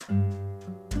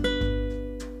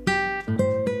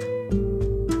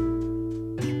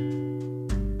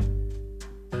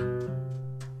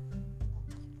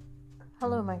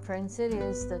friends, it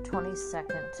is the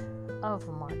 22nd of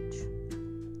March.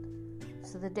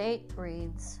 So the date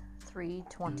reads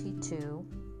 3/22/22.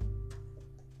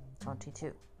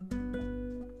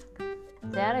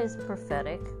 That is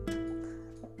prophetic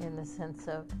in the sense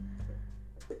of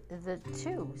the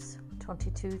twos,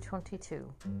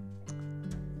 22/22.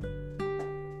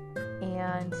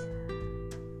 And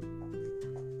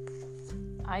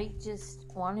I just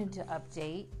wanted to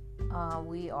update.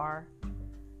 We are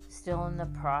still in the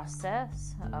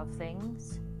process of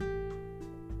things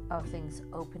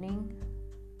opening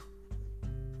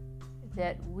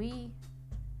that we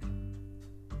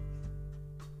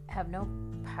have no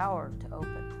power to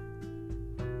open.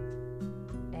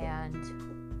 And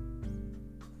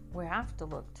we have to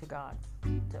look to God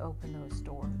to open those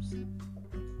doors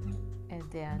and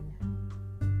then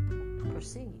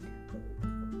proceed.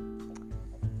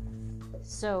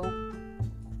 So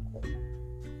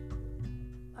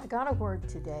I got a word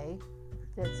today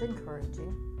that's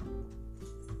encouraging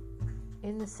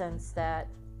in the sense that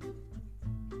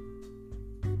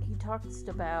he talks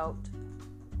about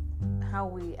how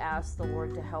we ask the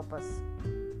Lord to help us,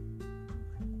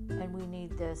 and we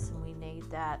need this and we need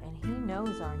that, and he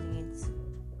knows our needs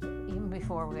even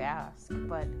before we ask,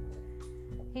 but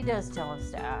he does tell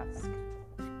us to ask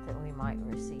that we might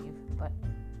receive. But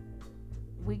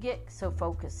we get so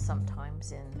focused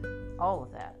sometimes in all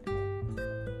of that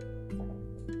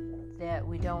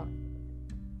we don't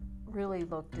really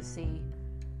look to see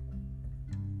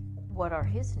what are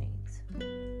his needs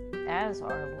as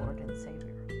our Lord and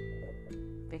Savior,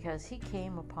 because he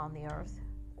came upon the earth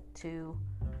to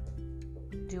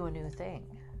do a new thing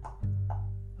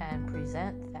and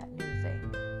present that new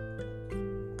thing,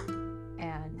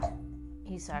 and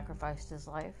he sacrificed his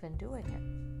life in doing it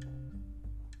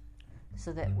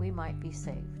so that we might be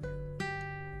saved,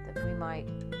 that we might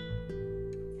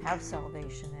have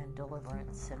salvation and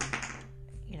deliverance and,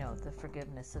 the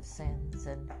forgiveness of sins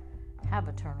and have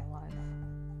eternal life.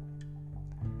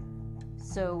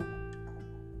 So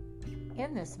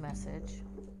in this message,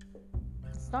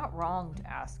 it's not wrong to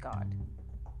ask God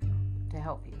to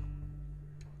help you.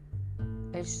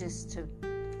 It's just to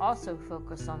also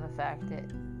focus on the fact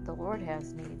that the Lord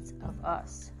has needs of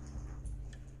us.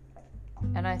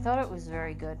 And I thought it was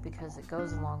very good because it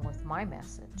goes along with my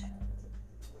message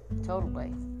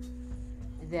totally,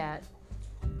 that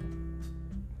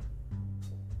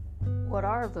what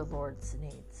are the Lord's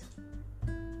needs?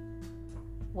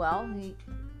 Well,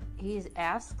 he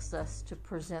asks us to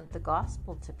present the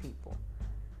gospel to people.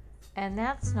 And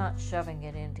that's not shoving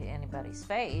it into anybody's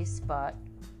face, but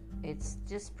it's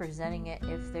just presenting it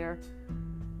if they're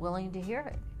willing to hear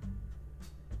it.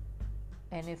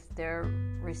 And if they're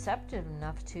receptive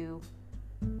enough to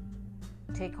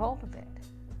take hold of it.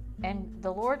 And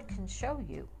the Lord can show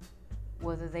you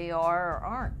whether they are or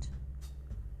aren't.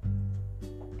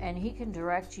 And he can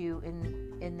direct you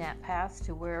in that path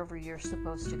to wherever you're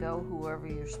supposed to go, whoever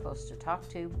you're supposed to talk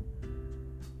to.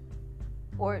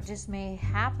 Or it just may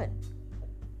happen.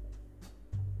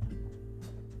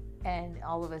 And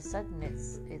all of a sudden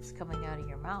it's coming out of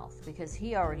your mouth, because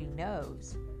he already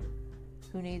knows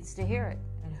who needs to hear it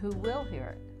and who will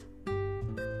hear it.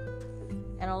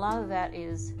 And a lot of that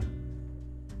is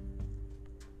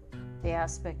the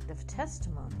aspect of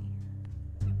testimony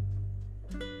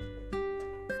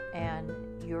and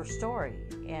your story.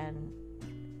 And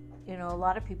a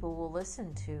lot of people will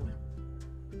listen to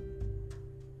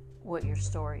what your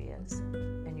story is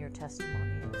and your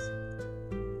testimony is,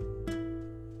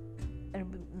 and it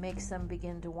makes them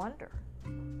begin to wonder.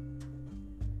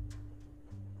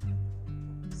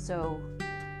 So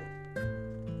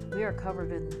we are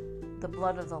covered in the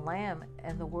blood of the Lamb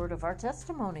and the word of our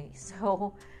testimony.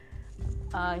 So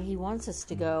he wants us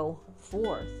to go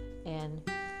forth and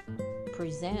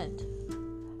present,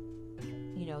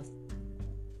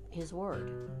 his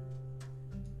word,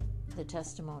 the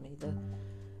testimony, the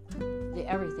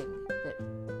everything that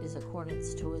is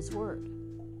accordance to his word.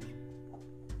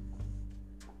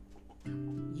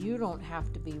 You don't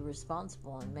have to be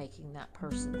responsible in making that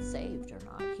person saved or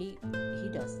not. He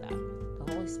does that. The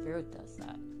Holy Spirit does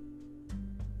that.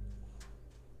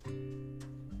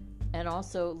 And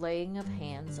also laying of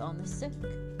hands on the sick,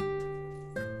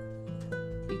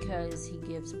 because he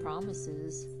gives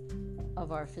promises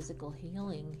of our physical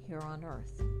healing here on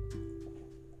earth.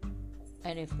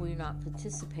 And if we're not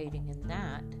participating in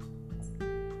that,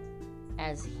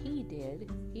 as he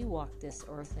did, he walked this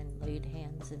earth and laid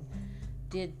hands and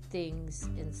did things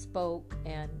and spoke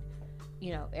and,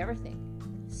 everything.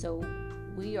 So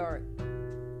we are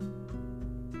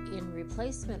in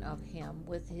replacement of him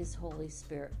with his Holy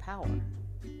Spirit power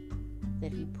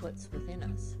that he puts within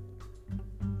us.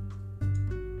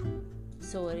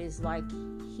 So it is like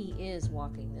he is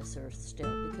walking this earth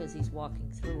still, because he's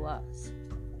walking through us.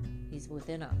 He's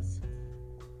within us.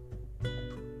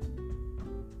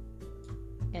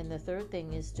 And the third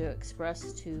thing is to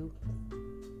express to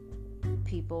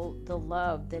people the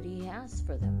love that he has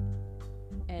for them,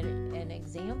 and an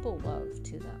example love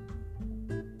to them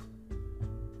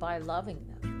by loving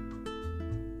them.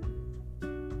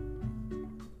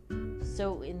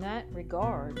 So in that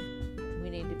regard, we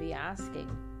need to be asking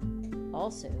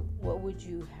also, what would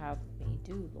you have me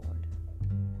do, Lord?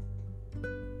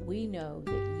 We know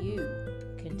that you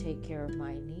can take care of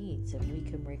my needs, and we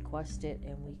can request it,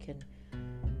 and we can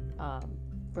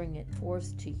bring it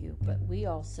forth to you, but we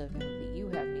also know that you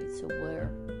have needs. So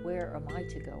where am I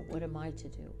to go? What am I to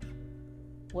do?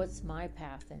 What's my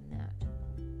path in that?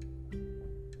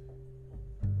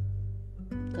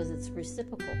 Because it's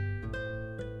reciprocal.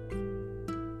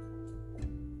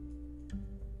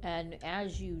 And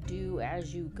as you do,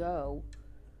 as you go,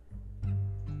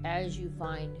 as you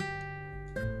find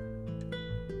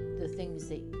the things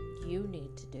that you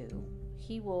need to do,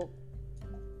 he will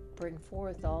bring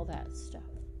forth all that stuff,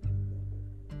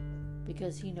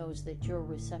 because he knows that you're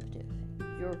receptive.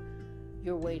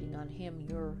 You're waiting on him.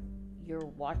 You're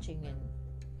watching and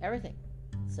everything.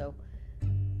 So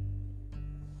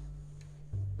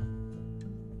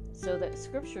the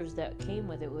scriptures that came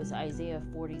with it was Isaiah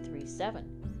 43:7,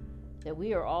 that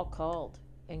we are all called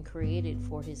and created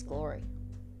for his glory.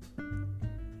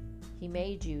 He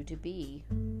made you to be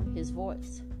his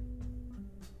voice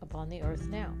upon the earth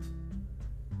now.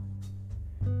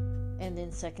 And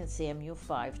then 2 Samuel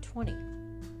 5:20,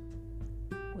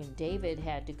 when David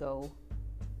had to go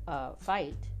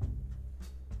fight,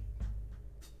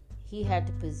 he had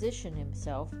to position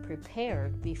himself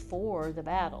prepared before the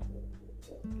battle,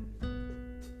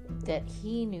 that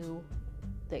he knew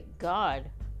that God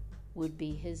would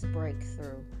be his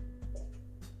breakthrough.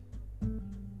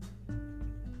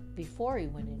 Before he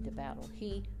went into battle,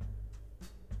 he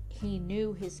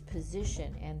knew his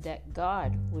position, and that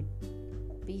God would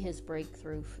be his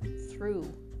breakthrough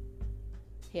through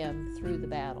him, through the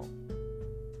battle.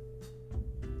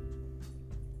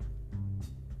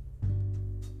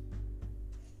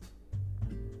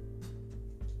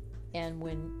 And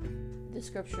when the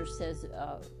scripture says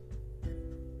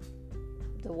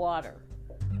the water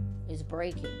is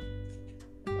breaking,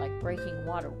 like breaking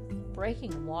water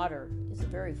is a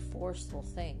very forceful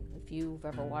thing. If you've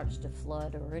ever watched a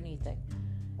flood or anything,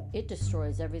 it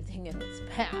destroys everything in its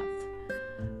path.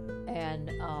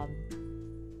 And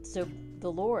so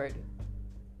the Lord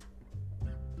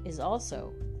is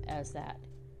also as that.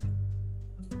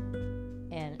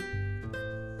 And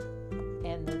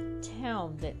the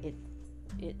town that it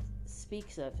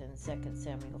speaks of in 2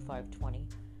 Samuel 5:20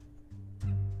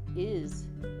 is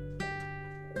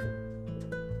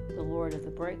the Lord of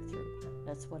the breakthrough.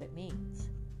 That's what it means.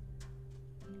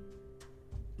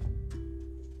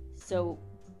 So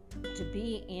to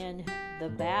be in the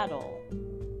battle,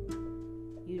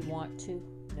 you want to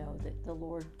know that the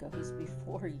Lord goes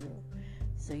before you.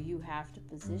 So you have to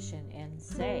position and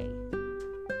say,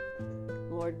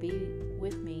 Lord, be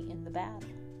with me in the battle.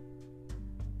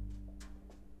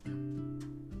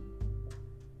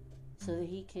 So that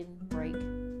he can break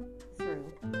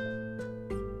through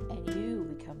and you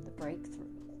become the breakthrough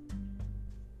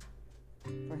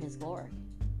for his glory.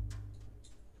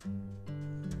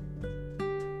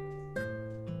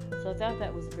 So I thought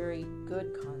that was a very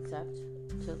good concept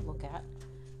to look at,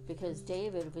 because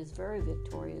David was very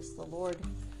victorious. The Lord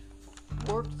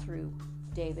worked through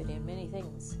David in many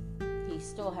things. He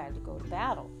still had to go to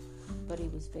battle, but he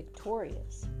was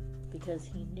victorious because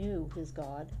he knew his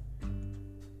God,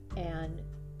 and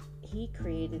he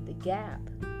created the gap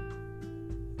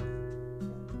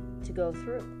to go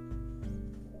through.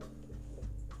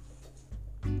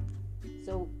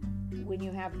 So when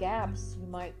you have gaps, you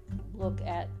might look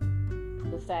at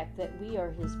the fact that we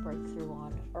are his breakthrough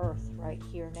on earth right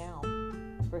here now,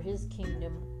 for his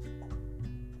kingdom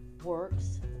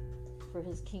works, for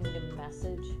his kingdom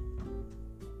message,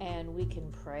 and we can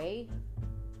pray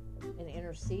and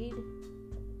intercede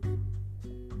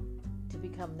to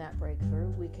become that breakthrough.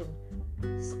 We can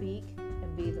speak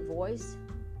and be the voice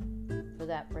for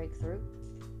that breakthrough.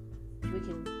 We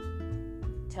can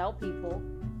tell people,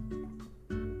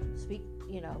 speak,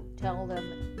 tell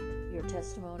them your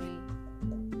testimony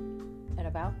and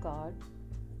about God.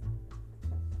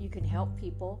 You can help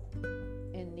people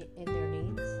in their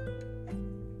needs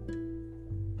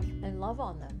and love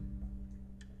on them.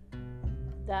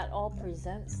 That all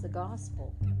presents the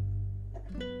gospel.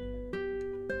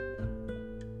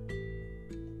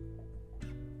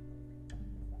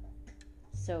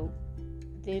 So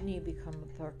then you become a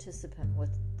participant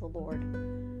with the Lord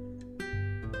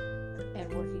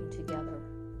and working together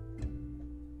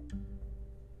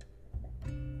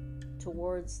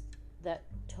towards that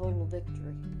total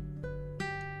victory.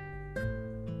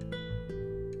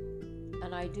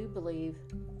 And I do believe,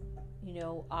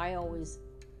 I always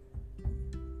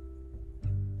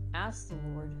ask the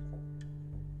Lord,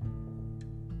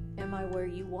 am I where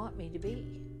you want me to be?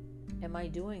 Am I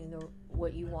doing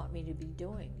what you want me to be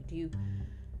doing? Do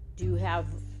you have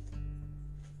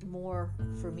more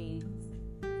for me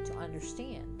to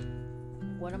understand?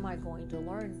 What am I going to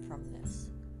learn from this?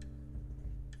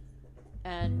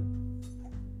 And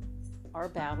our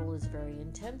battle is very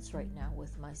intense right now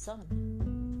with my son.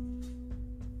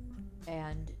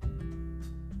 And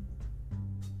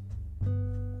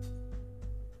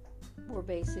we're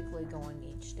basically going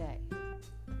each day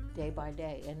by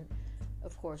day. And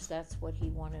of course, that's what he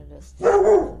wanted us to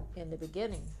do in the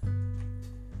beginning.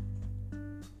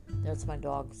 That's my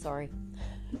dog, sorry.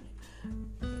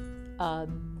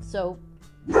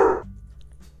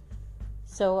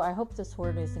 So I hope this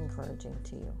word is encouraging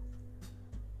to you.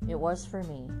 It was for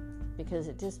me, because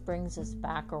it just brings us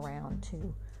back around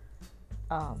to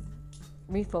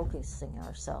refocusing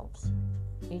ourselves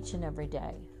each and every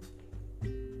day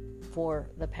for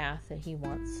the path that he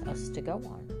wants us to go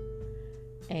on,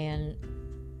 and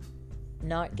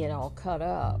not get all caught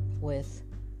up with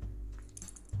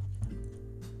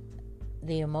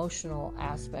the emotional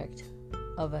aspect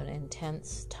of an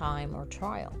intense time or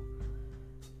trial.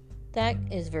 That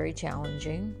is very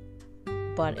challenging,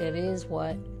 but it is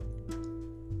what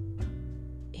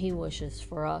he wishes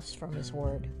for us from his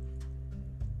word.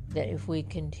 That if we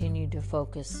continue to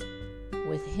focus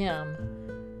with him,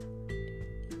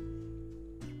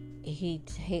 he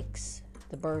takes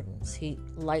the burdens, he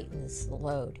lightens the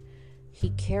load,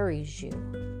 he carries you.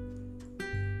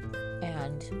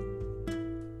 And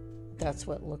that's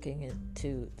what looking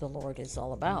to the Lord is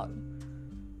all about.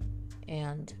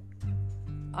 And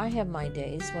I have my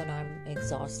days when I'm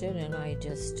exhausted and I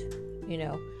just,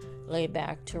 lay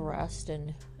back to rest,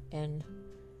 and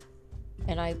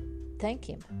I thank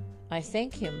him. I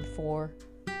thank him for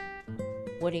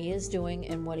what he is doing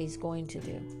and what he's going to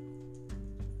do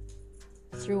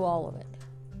through all of it.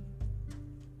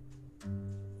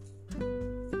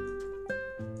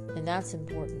 And that's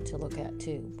important to look at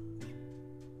too,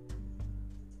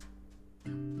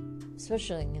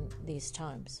 especially in these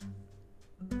times,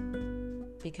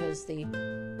 because the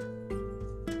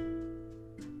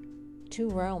two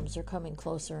realms are coming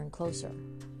closer and closer,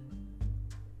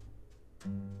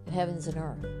 the heavens and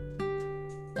earth,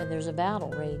 and there's a battle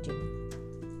raging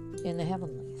in the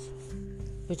heavenlies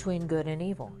between good and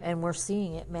evil, and we're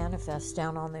seeing it manifest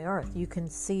down on the earth. You can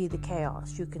see the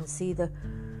chaos, you can see the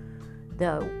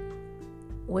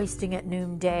wasting at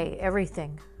noonday.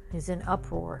 Everything is in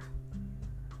uproar,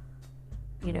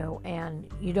 and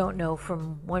you don't know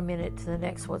from one minute to the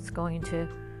next what's going to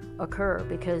occur,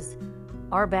 because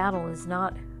our battle is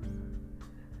not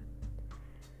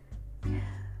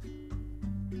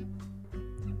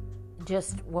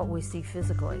just what we see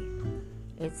physically.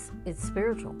 It's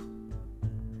spiritual.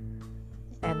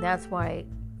 And that's why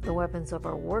the weapons of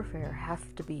our warfare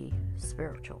have to be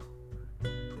spiritual.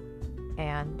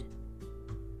 And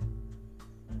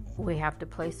we have to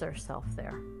place ourselves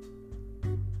there,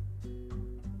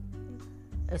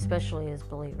 especially as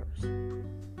believers.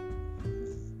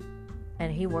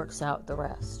 And he works out the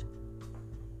rest.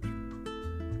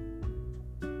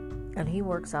 And he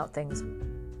works out things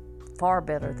far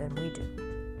better than we do.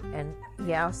 And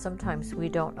yeah, sometimes we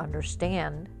don't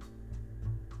understand.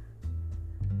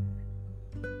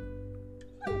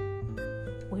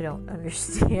 We don't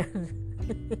understand.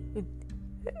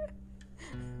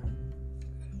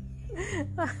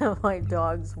 My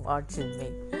dog's watching me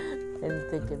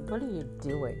and thinking, what are you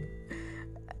doing?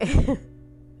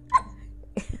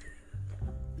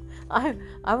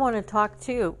 I want to talk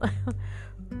too.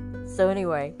 So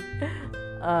anyway,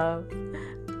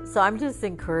 so I'm just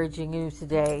encouraging you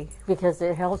today because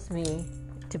it helps me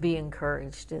to be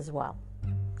encouraged as well.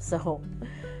 So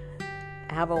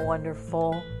have a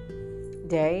wonderful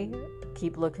day.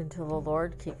 Keep looking to the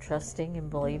Lord. Keep trusting and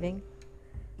believing.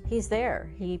 He's there.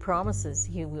 He promises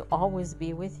he will always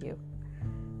be with you.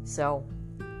 So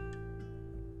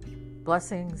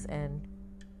blessings, and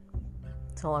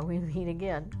till we meet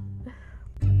again.